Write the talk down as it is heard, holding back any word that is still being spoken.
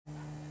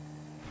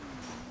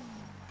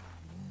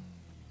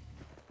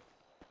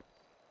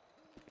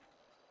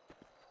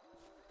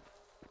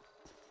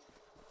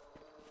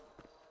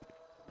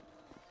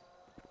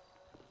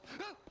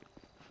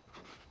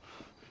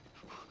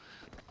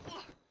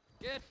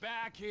Get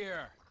back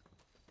here!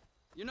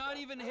 You're not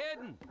even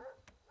hidden!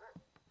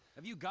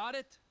 Have you got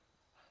it?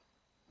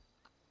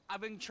 I've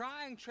been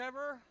trying,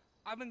 Trevor.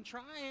 I've been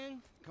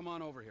trying. Come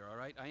on over here, all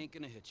right? I ain't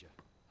gonna hit you.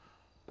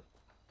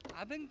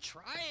 I've been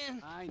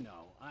trying. I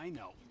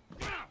know.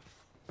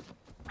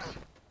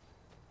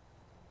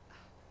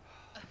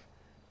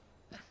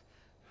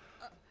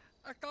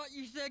 I thought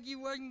you said you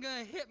wasn't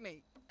gonna hit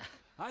me.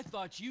 I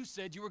thought you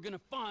said you were gonna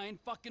find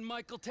fucking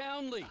Michael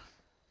Townley.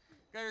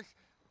 There's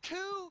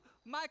 2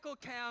 Michael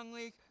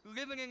Townleys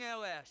living in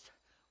LS.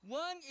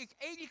 One is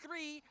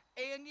 83,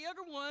 and the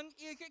other one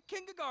is at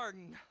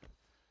kindergarten.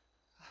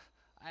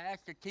 I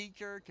asked the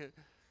teacher to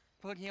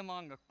put him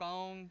on the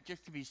phone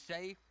just to be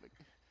safe, but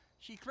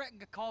she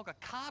threatened to call the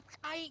cops.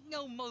 I ain't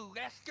no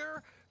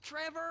molester,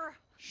 Trevor.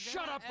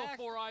 Shut up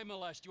before I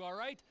molest you, all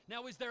right?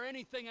 Now, is there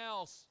anything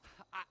else?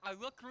 I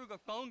looked through the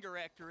phone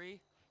directory.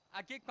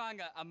 I did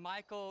find a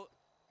Michael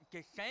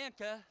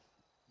DeSanta,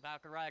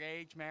 about the right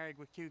age, married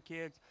with 2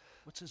 kids.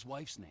 What's his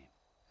wife's name?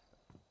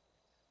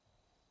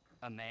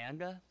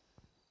 Amanda?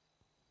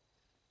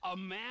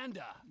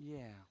 Amanda?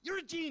 Yeah. You're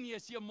a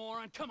genius, you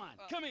moron. Come on,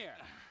 come here.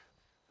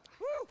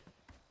 Woo!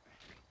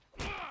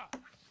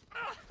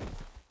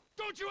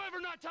 Don't you ever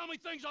not tell me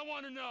things I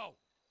want to know!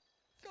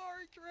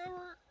 Sorry,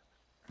 Trevor.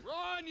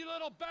 Run, you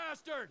little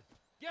bastard!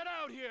 Get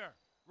out here!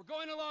 We're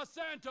going to Los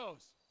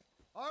Santos!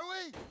 Are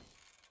we?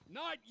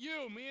 Not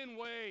you, me and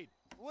Wade.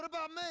 What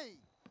about me?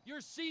 You're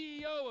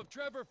CEO of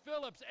Trevor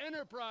Phillips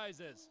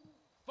Enterprises.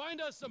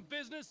 Find us some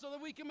business so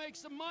that we can make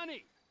some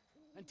money.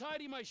 And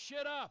tidy my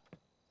shit up.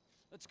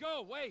 Let's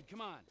go, Wade, come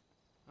on.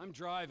 I'm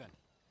driving.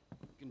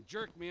 You can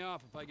jerk me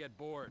off if I get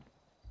bored.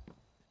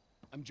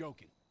 I'm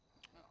joking.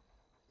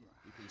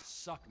 You can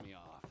suck me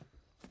off.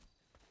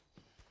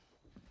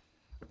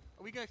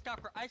 Are we gonna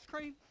stop for ice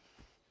cream?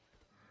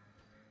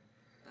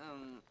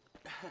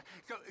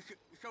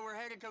 So we're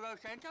headed to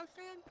Los Santos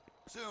then?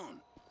 Soon.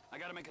 I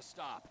gotta make a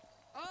stop.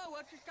 Oh,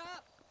 what's the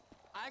stop?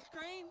 Ice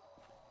cream?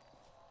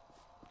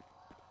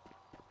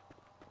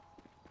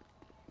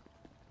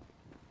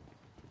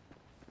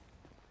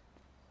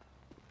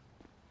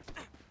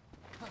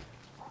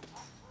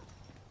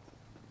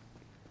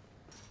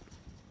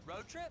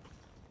 Road trip?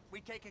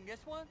 We taking this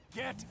one?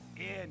 Get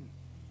in!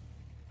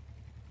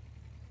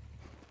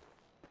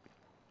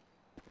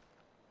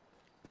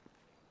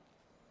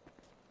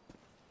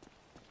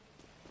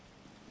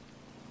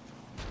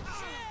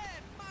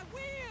 Shit! My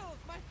wheels!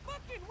 My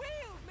fucking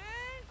wheels,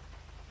 man!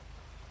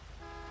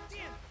 Damn!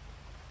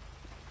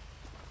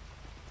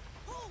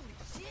 Holy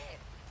shit!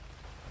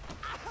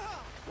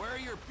 Ah! Where are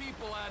your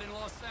people at in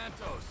Los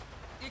Santos?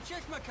 It's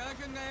just my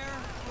cousin there,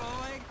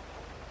 Floyd.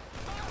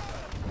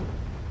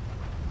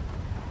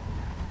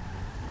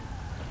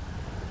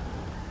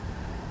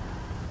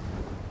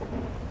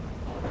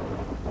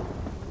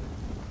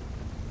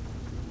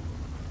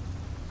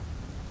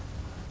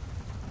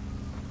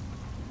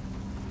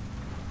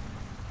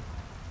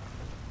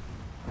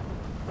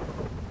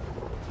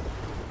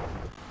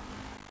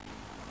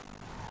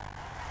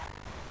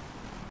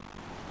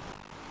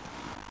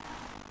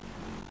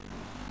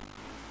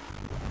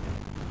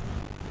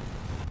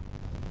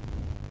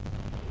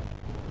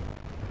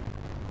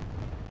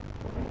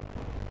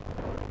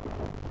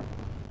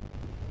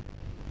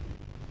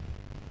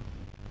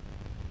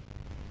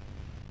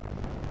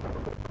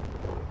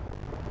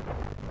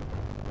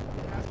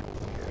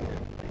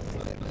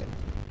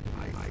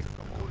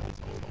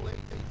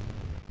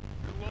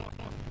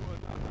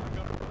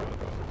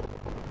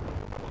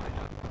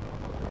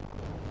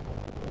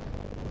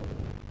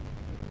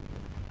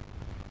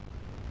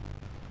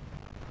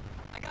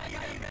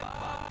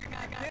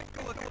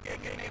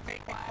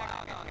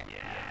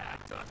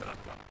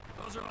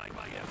 Those are like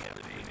my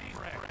FDD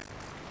friends.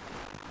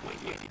 Wait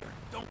here.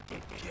 Don't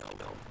get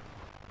killed.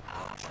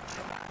 I'll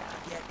try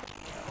not to get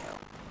killed.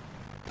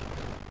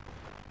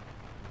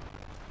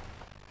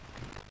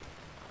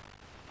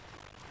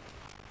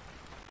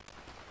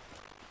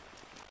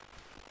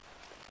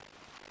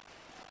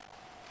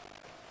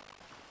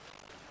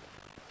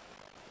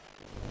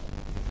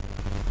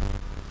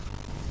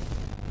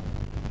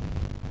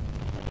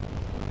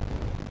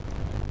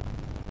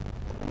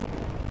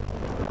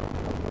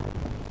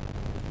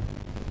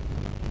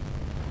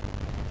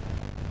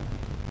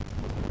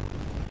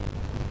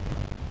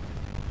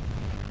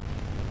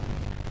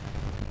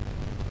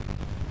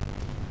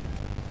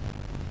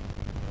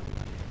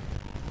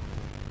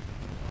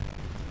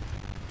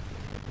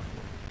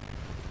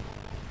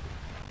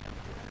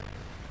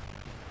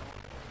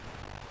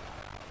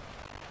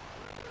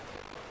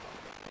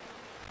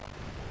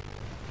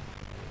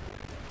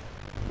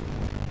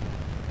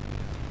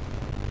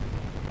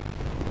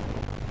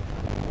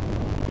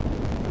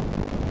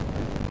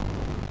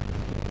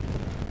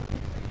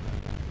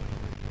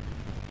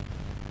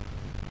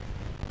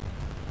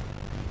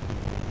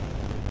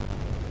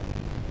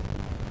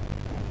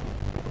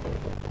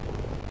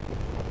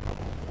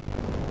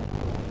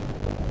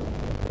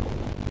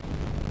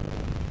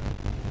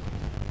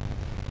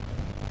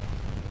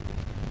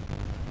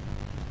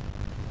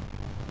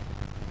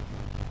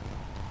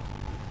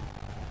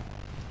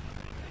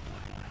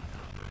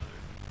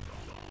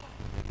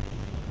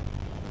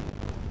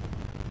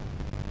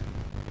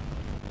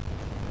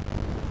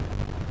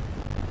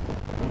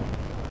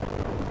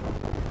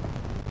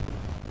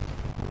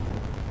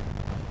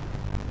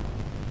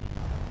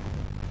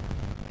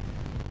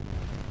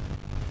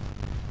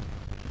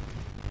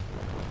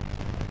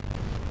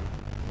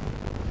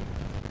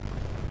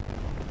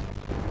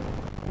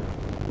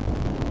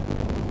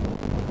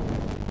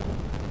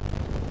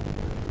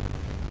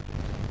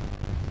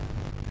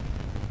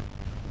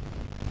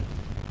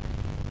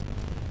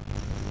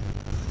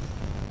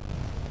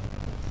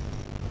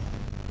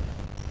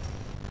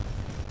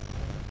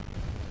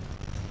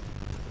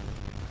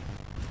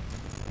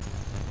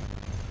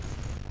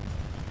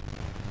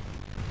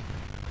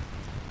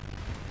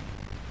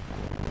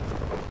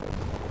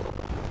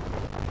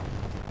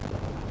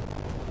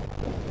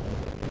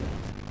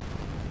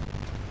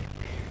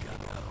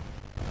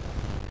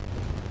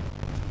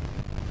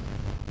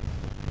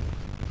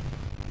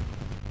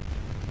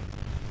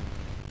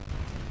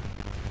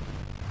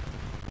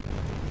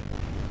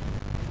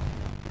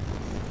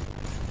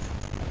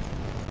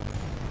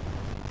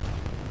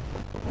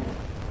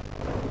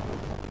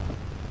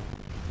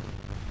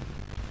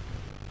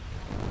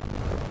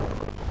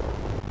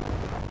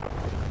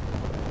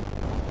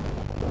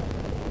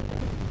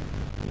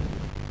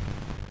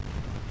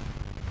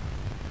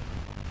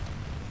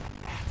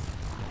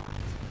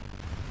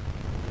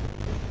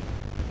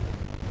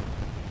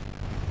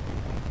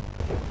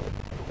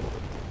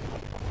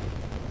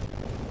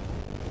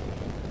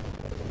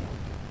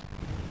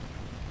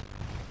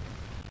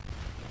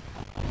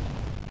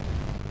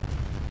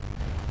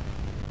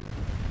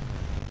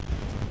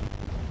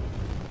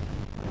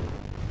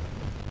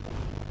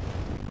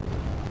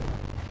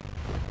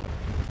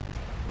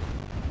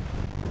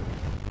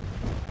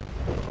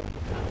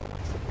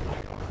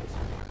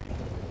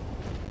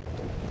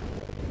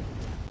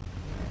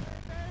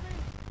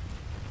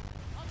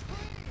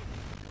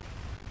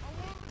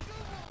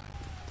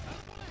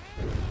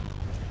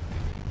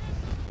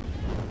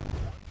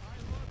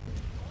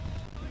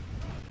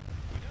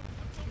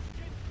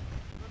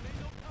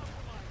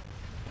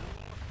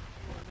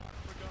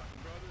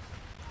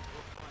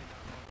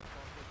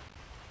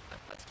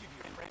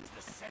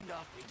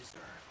 stuff they deserve.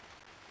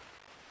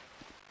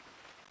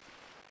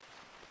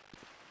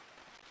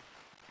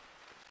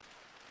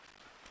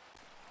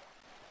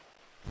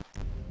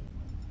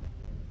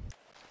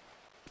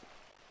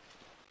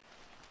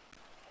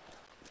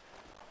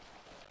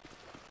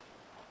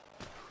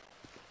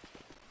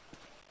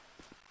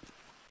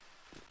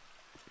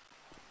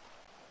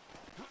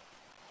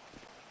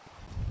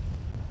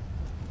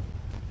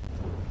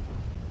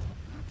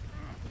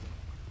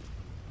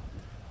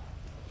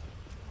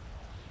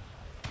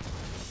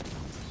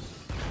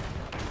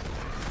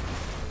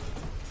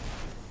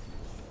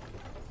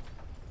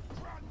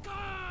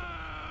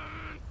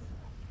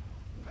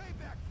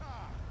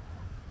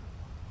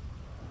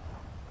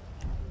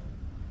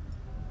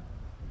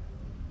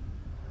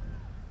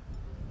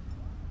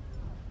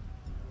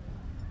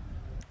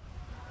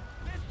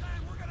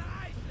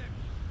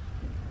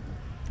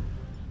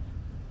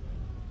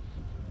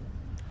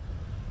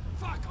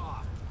 Fuck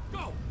off!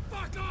 Go!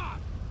 Fuck off!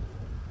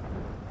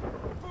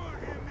 Put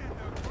him in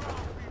the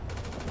ground,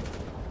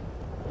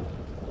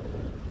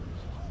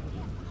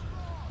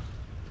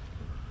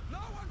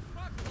 No one's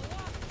fucking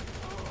up!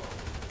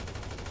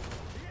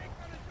 He ain't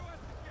gonna do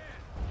us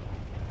again!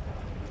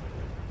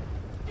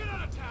 Get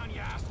out of town, you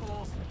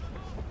assholes!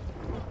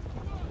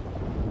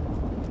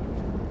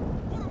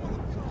 Put him on a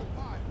funeral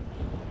pyre.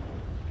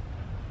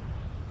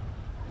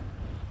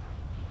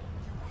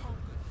 You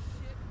hunk of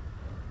shit!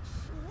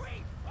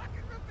 Sweet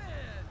fucking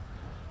revenge!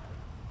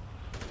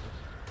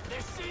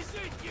 This is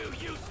it, you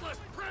useless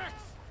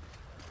pricks!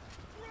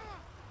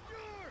 Drop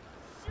your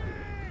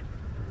shit!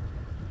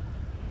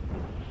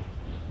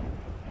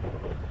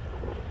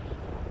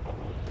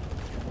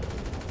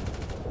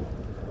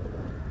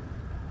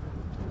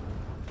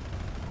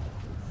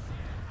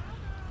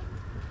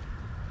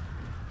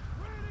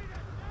 Ready to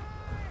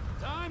die?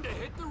 Time to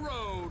hit the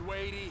road,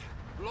 Wadey.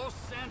 Los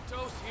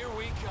Santos, here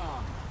we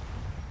come.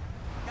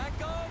 That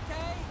go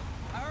okay?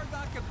 I heard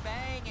lots of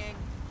banging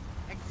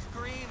and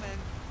screaming,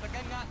 but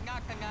then not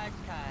the nice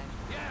kind.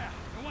 Yeah,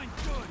 it went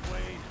good,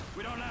 Wade.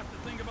 We don't have to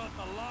think about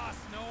the loss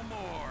no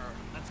more.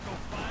 Let's go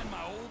find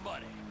my old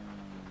buddy.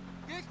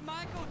 This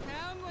Michael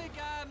Townley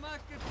guy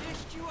must have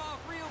pissed you off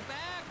real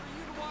bad for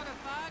you to want to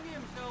find him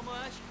so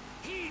much.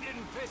 He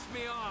didn't piss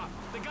me off.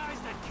 The guys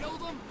that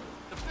killed him,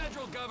 the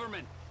federal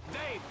government,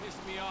 they pissed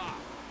me off.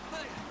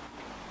 But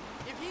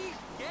if he's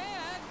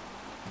dead,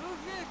 who's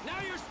this? Now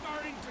you're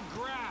starting to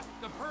grasp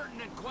the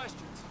pertinent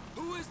questions.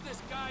 Who is this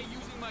guy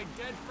using my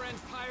dead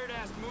friend's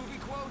tired-ass movie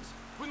quotes?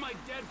 With my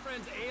dead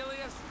friend's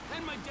alias?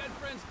 And my dead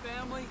friend's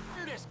family?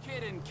 Weirdest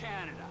kid in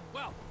Canada.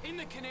 Well, in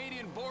the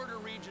Canadian border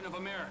region of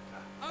America.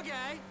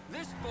 Okay.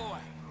 This boy,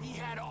 he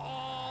had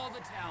all the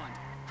talent,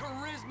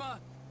 charisma,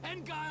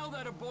 and guile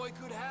that a boy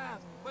could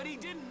have. But he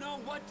didn't know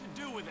what to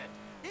do with it.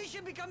 He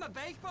should become a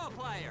baseball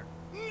player.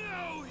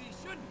 No, he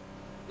shouldn't.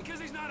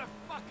 Because he's not a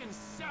fucking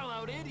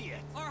sellout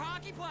idiot. Or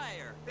hockey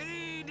player.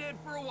 He did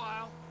for a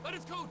while, but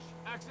his coach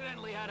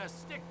accidentally had a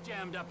stick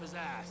jammed up his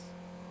ass.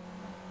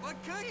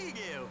 What could he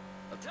do?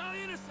 I'll tell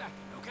you in a second,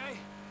 okay?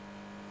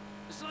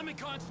 Just let me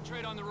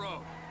concentrate on the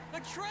road.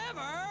 But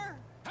Trevor!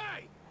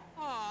 Hey!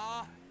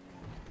 Aw.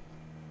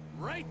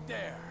 Right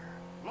there.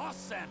 Los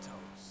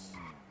Santos.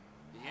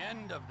 The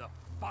end of the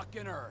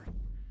fucking earth.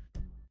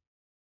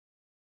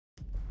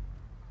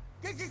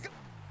 This is...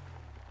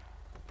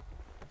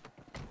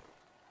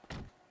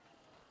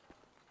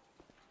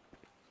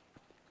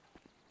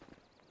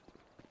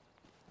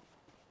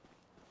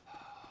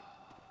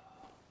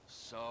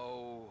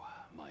 So,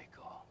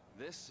 Michael,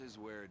 this is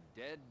where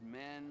dead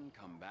men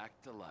come back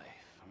to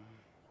life,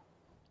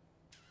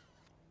 huh?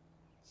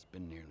 It's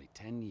been nearly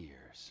 10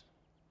 years,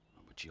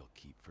 but you'll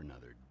keep for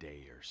another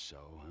day or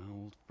so, huh,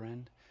 old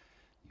friend?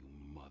 You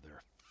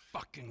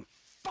motherfucking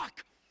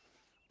fuck!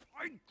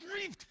 I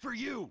grieved for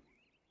you!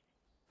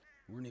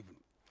 You weren't even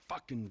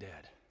fucking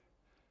dead.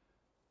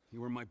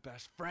 You were my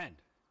best friend.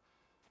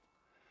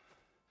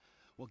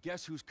 Well,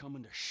 guess who's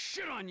coming to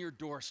shit on your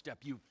doorstep,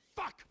 you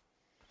fuck!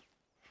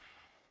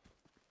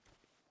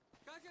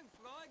 Cousin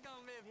Floyd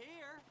don't live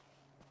here.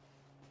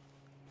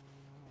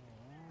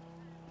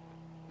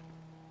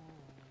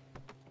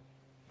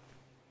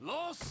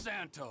 Los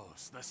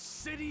Santos, the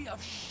city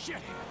of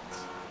shitheads.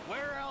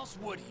 Where else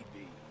would he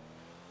be?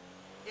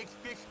 It's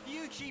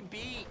Vespucci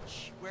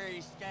Beach where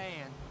he's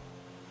staying.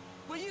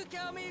 Will you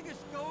tell me the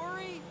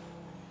story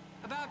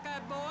about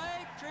that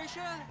boy,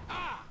 Trisha?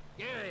 Ah,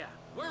 yeah.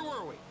 Where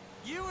were we?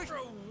 You were... For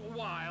a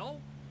while,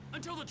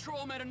 until the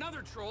troll met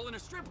another troll in a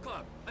strip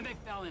club, and they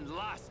fell in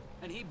lust,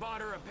 and he bought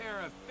her a pair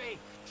of fake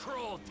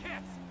troll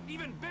tits,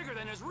 even bigger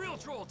than his real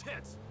troll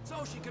tits,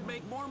 so she could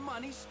make more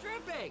money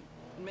stripping.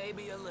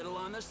 Maybe a little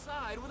on the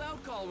side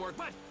without call work,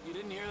 but you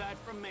didn't hear that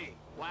from me.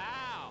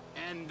 Wow.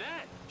 And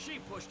then she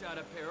pushed out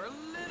a pair of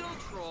little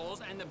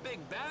trolls, and the big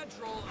bad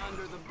troll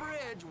under the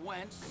bridge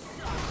went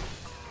suck.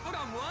 Hold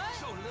on, what?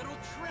 So little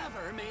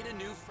Trevor made a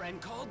new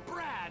friend called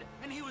Brad,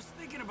 and he was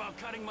thinking about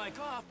cutting Mike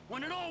off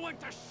when it all went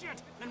to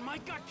shit, and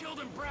Mike got killed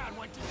and Brad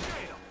went to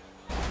jail.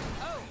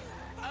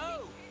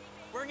 Oh,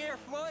 we're near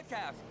Floyd's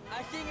house.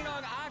 I seen it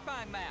on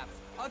iFind maps.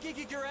 I'll give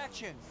you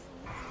directions.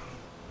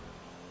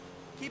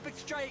 Keep it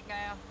straight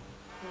now.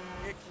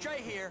 It's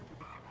straight here.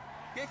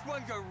 This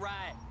one's a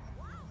right.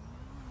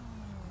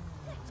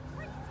 That's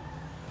crazy.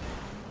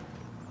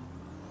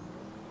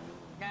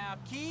 Now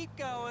keep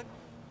going.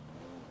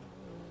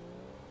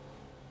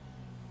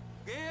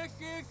 This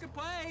is the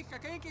place. I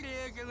think it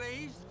is, at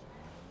least.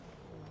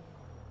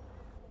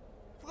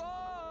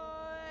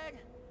 Floyd!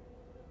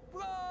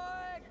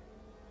 Floyd!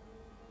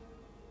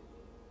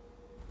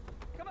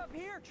 Come up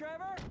here,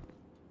 Trevor!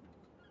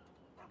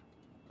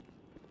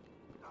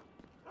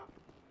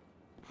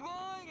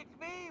 Floyd, it's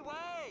me,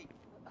 Wade!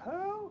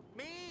 Who?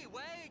 Me,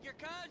 Wade, your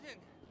cousin!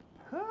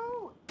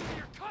 Who?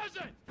 Your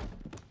cousin!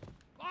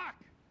 Fuck!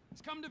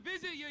 He's come to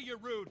visit you, you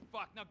rude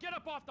fuck. Now get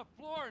up off the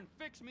floor and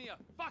fix me a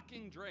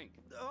fucking drink.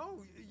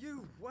 Oh,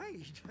 you,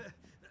 Wade.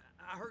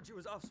 I heard you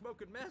was off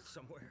smoking meth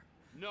somewhere.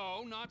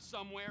 No, not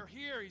somewhere.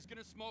 Here. He's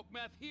gonna smoke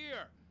meth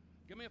here.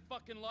 Give me a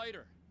fucking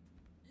lighter.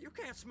 You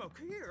can't smoke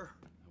here.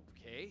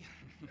 Okay.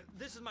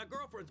 This is my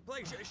girlfriend's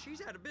place. She's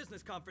at a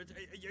business conference.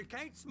 You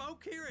can't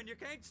smoke here and you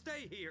can't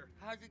stay here.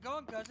 How's it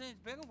going, cousin?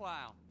 It's been a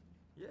while.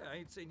 Yeah, I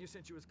ain't seen you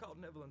since you was caught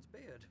in Evelyn's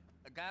bed.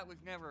 That was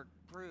never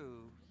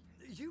proved.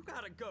 You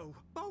gotta go,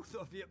 both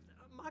of you.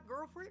 My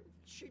girlfriend,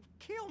 she'd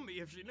kill me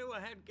if she knew I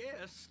had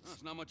guests. Well,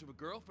 it's not much of a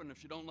girlfriend if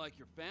she don't like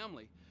your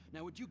family.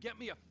 Now, would you get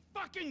me a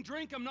fucking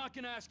drink? I'm not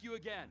gonna ask you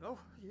again. Oh,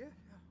 yeah,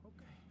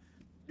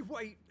 okay.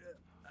 Wait,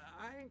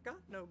 I ain't got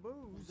no booze.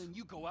 Well, then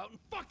you go out and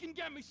fucking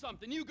get me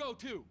something. You go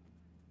too.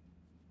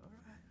 All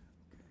right,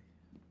 okay.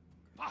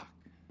 Fuck.